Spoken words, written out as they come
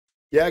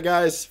Yeah,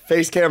 guys,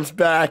 Facecam's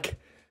back.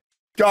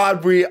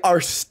 God, we are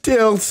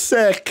still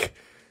sick.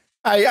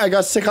 I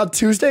got sick on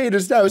Tuesday. It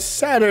is now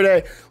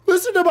Saturday.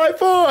 Listen to my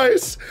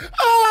voice.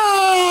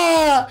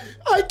 Ah!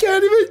 I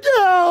can't even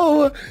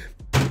yell.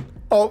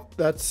 Oh,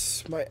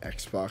 that's my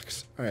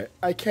Xbox. All right,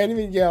 I can't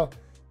even yell.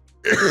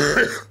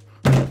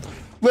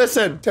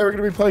 Listen, today we're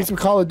going to be playing some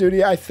Call of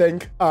Duty, I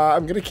think.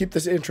 I'm going to keep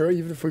this intro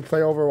even if we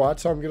play Overwatch,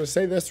 so I'm going to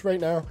say this right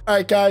now. All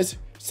right, guys.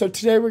 So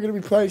today we're going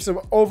to be playing some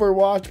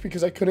Overwatch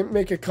because I couldn't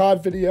make a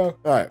COD video.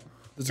 All right,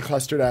 this is a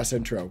clustered-ass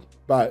intro,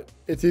 but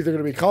it's either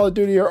going to be Call of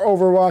Duty or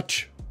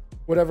Overwatch,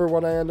 whatever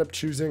one I end up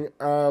choosing.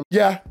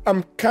 Yeah,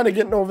 I'm kind of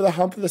getting over the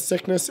hump of the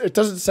sickness. It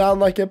doesn't sound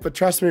like it, but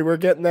trust me, we're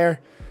getting there.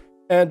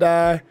 And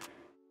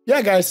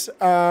yeah, guys,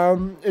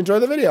 enjoy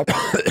the video.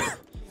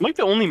 I'm like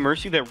the only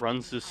Mercy that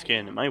runs this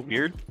skin. Am I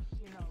weird?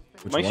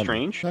 Am I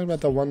strange? Talking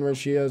about the one where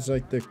she has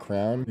like the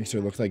crown, makes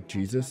her look like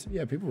Jesus.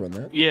 Yeah, people run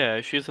that.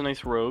 Yeah, she has the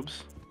nice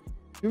robes.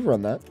 People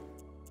run that.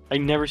 I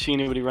never see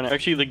anybody run it.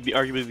 Actually, like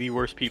arguably the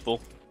worst people.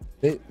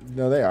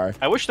 No, they are.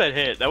 I wish that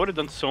hit. That would have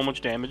done so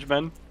much damage,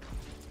 Ben.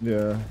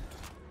 Yeah.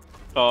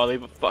 Oh, they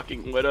have a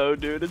fucking Widow,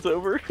 dude. It's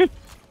over.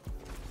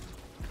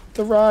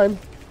 The rhyme.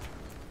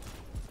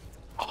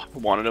 Oh, I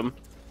wanted him.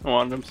 I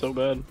wanted him so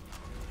bad.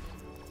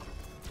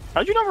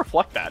 How'd you not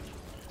reflect that?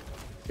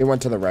 It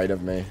went to the right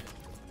of me.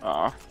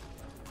 Aw.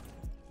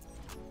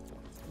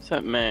 What's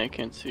that man? I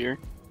can't see her.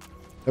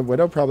 The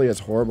Widow probably has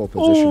horrible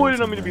positioning. Oh, I didn't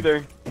want me to be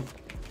there.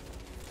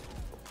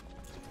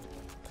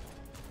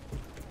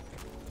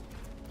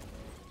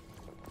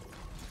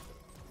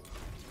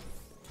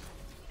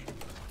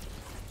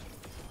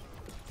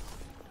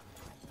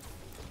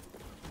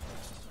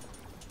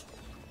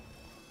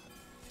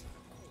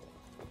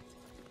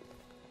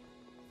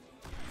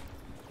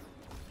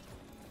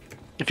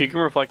 If you can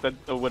reflect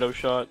that the Widow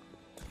shot,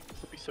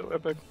 that'd be so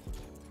epic.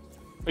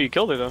 Oh, you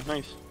killed her though.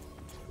 Nice.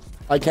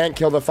 I can't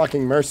kill the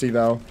fucking Mercy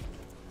though.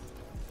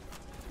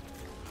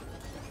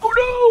 Oh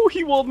no!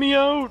 He walled me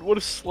out! What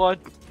a slut.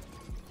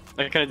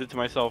 I kinda did to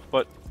myself,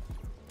 but...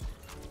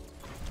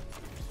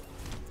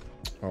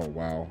 Oh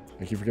wow.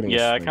 I keep forgetting.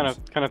 Yeah, I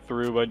kinda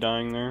threw by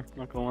dying there,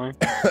 not gonna lie.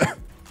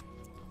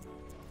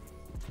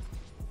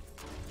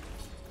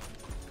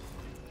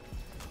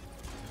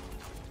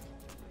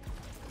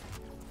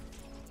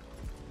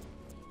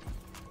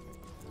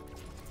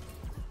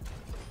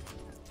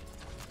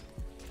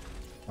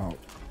 Oh.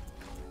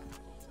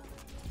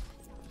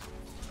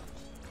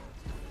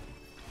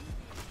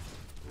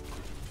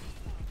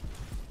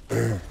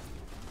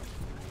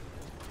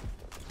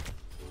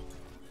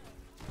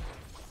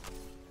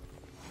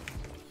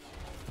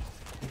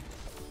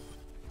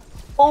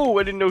 Oh,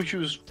 I didn't know she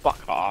was...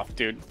 Fuck off,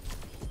 dude.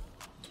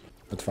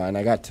 That's fine.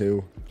 I got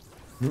two.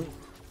 Well,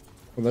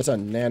 that's a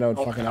nano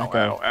fucking ow, echo.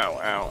 ow,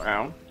 ow, ow,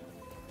 ow.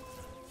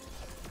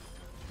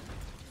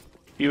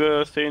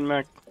 You, stay in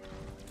mech.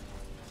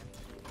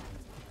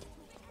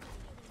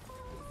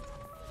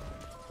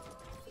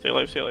 Stay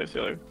alive, stay alive, stay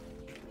alive.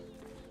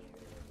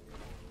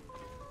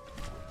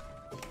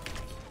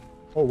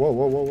 Oh, whoa,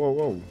 whoa, whoa, whoa,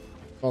 whoa.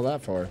 All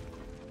that for?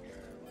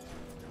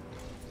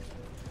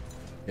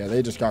 Yeah,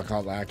 they just got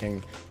caught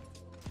lacking.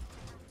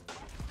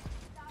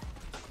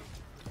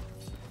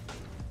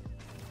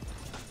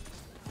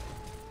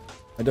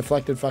 I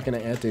deflected fucking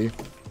anti.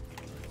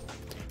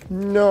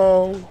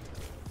 No.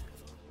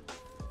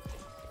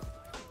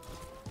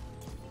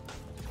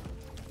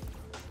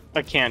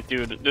 I can't,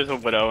 dude. There's a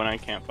Widow and I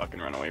can't fucking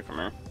run away from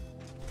her.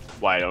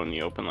 Wide out in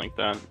the open like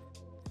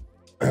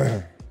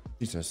that.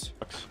 Jesus.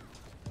 Sucks.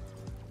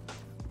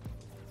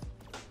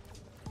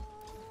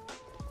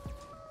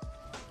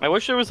 I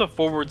wish there was a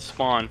forward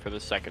spawn for the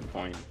second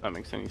point, if that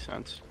makes any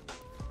sense.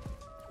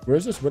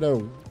 Where's this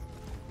Widow?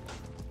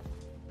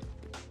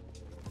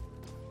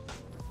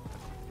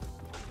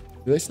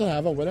 Do they still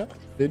have a Widow?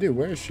 They do.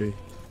 Where is she?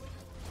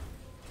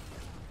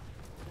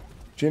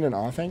 She in an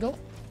off angle?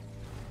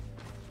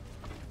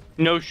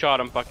 No shot,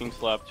 I'm fucking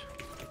slept.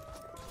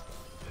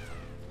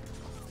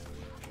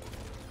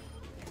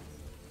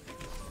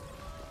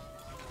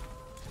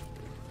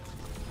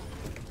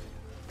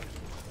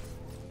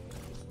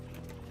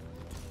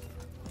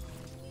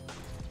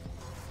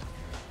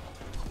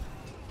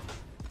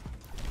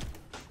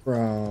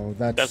 Bro,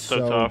 that's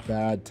so tough.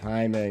 bad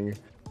timing.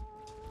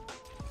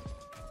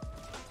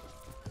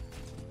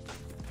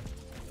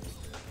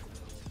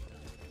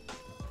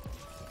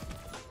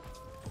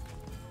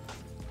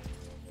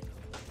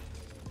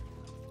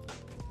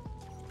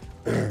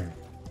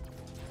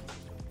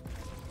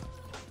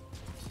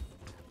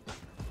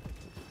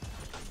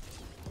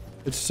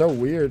 It's so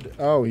weird.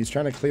 Oh, he's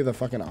trying to clear the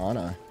fucking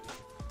Ana.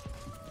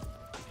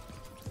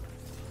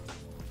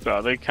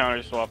 Oh, they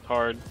counter swapped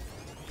hard.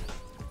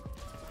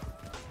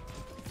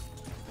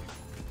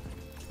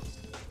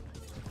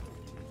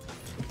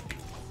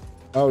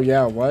 Oh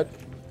yeah, what?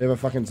 They have a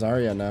fucking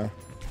Zarya now.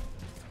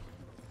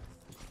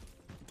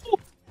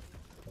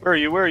 Where are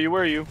you? Where are you?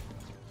 Where are you?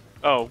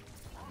 Oh.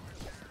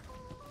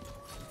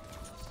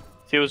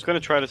 See, I was gonna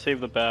try to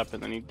save the BAP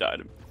and then he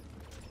died.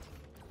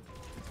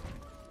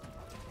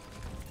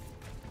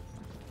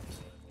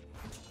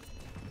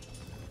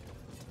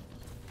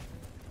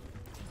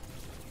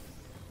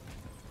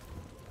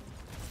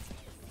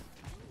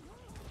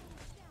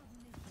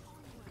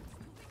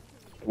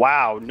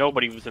 Wow,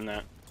 nobody was in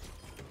that.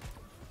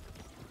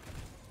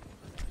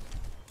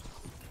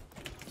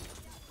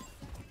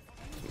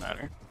 Doesn't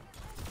matter.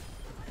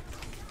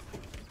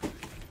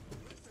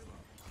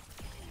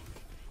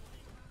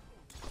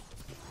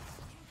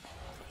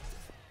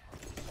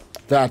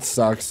 That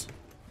sucks.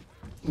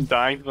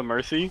 Dying to the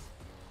Mercy?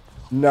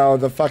 No,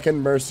 the fucking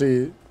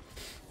Mercy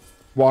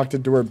walked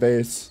into her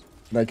base,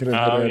 and I couldn't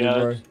hit her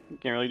anymore.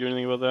 Can't really do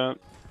anything about that.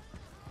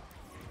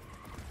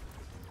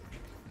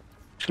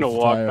 Just gonna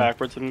walk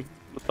backwards and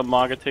let the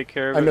Maga take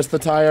care of it. I missed the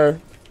tire.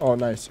 Oh,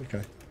 nice.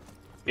 Okay.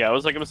 Yeah, I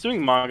was like, I'm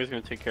assuming Maga's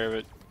gonna take care of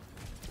it.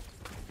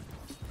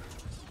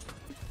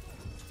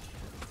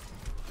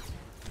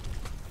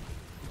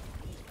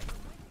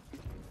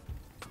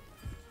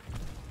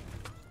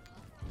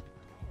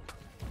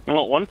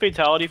 Well, one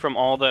fatality from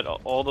all those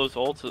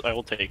ults, I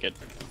will take it.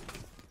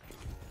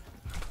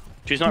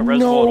 She's not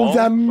res at all. No,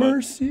 that but...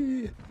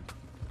 Mercy.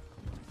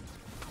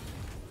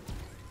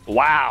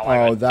 Wow,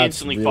 I got that's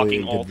instantly really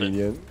fucking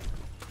inconvenient. ulted.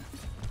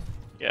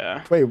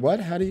 Yeah. Wait, what?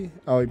 How do you?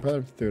 Oh, he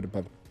probably threw it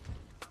above.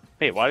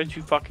 Hey, why did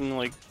you fucking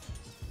like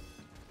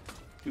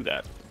do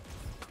that?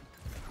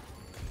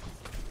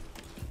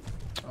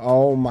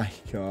 Oh my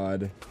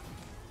god.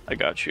 I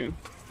got you.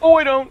 Oh,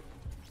 I don't.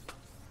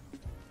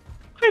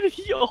 Why did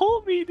he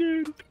hold me,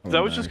 dude? Oh,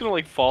 I was just gonna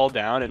like fall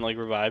down and like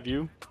revive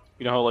you.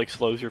 You know how it, like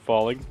slows your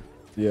falling?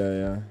 Yeah,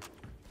 yeah.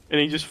 And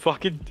he just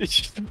fucking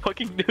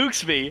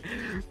nukes me.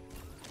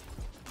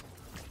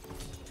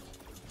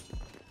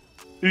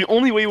 The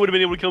only way he would have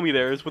been able to kill me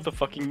there is with a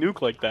fucking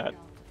nuke like that.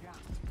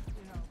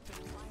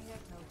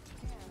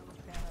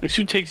 This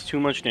dude takes too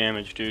much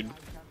damage, dude.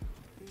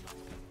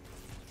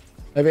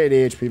 I have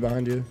 80 HP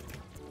behind you.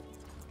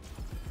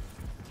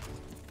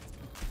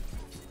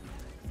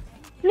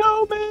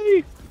 No,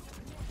 me!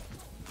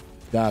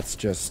 That's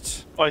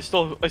just... Oh, I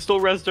still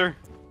rezzed her.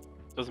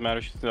 Doesn't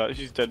matter,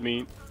 she's dead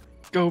meat.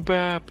 Go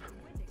Bap.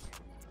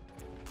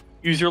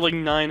 Use your like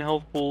 9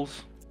 health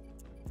pools.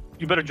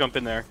 You better jump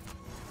in there.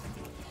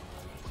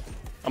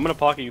 I'm gonna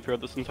pocket you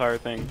throughout this entire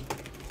thing.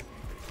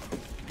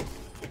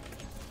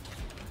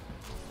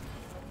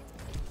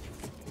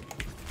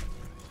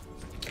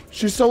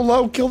 She's so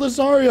low, kill the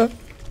Zarya.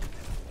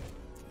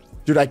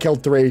 Dude, I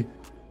killed 3.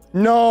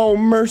 No,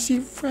 Mercy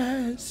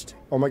rest.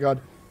 Oh my god.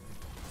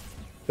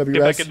 W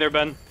Get rest. back in there,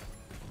 Ben.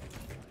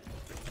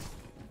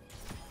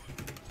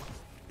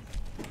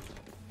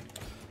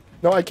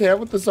 No, I can't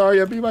with the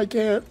Zarya beam, I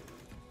can't.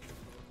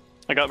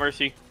 I got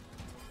Mercy.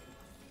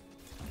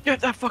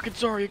 Get that fucking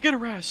Zarya, get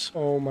her ass.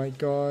 Oh my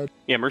god.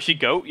 Yeah, Mercy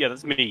goat? Yeah,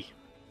 that's me.